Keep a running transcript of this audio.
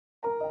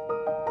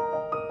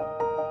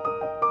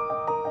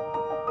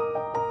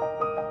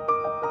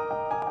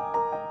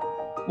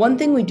One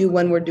thing we do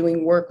when we're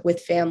doing work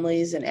with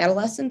families and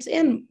adolescents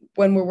and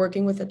when we're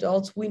working with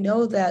adults, we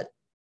know that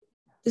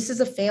this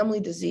is a family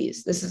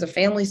disease. This is a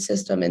family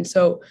system. And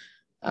so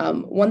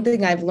one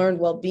thing I've learned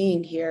while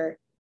being here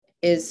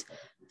is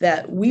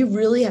that we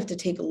really have to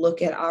take a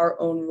look at our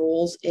own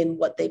roles in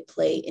what they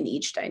play in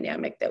each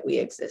dynamic that we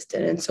exist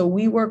in. And so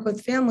we work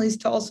with families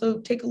to also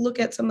take a look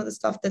at some of the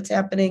stuff that's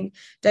happening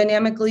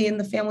dynamically in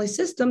the family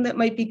system that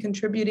might be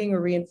contributing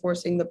or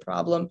reinforcing the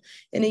problem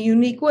in a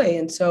unique way.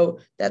 And so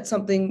that's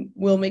something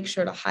we'll make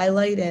sure to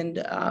highlight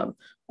and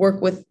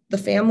work with the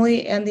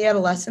family and the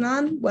adolescent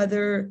on,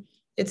 whether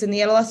it's in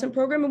the adolescent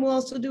program, and we'll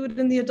also do it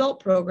in the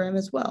adult program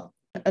as well.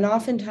 And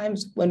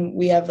oftentimes when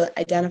we have an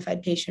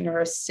identified patient or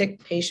a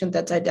sick patient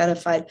that's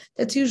identified,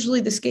 that's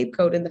usually the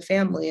scapegoat in the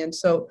family. And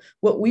so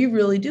what we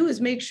really do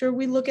is make sure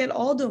we look at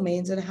all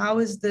domains and how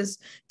is this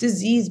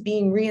disease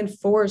being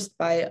reinforced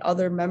by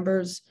other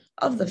members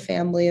of the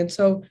family. And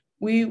so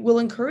we will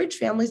encourage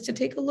families to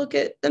take a look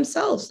at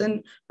themselves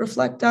and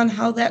reflect on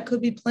how that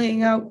could be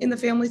playing out in the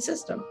family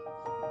system.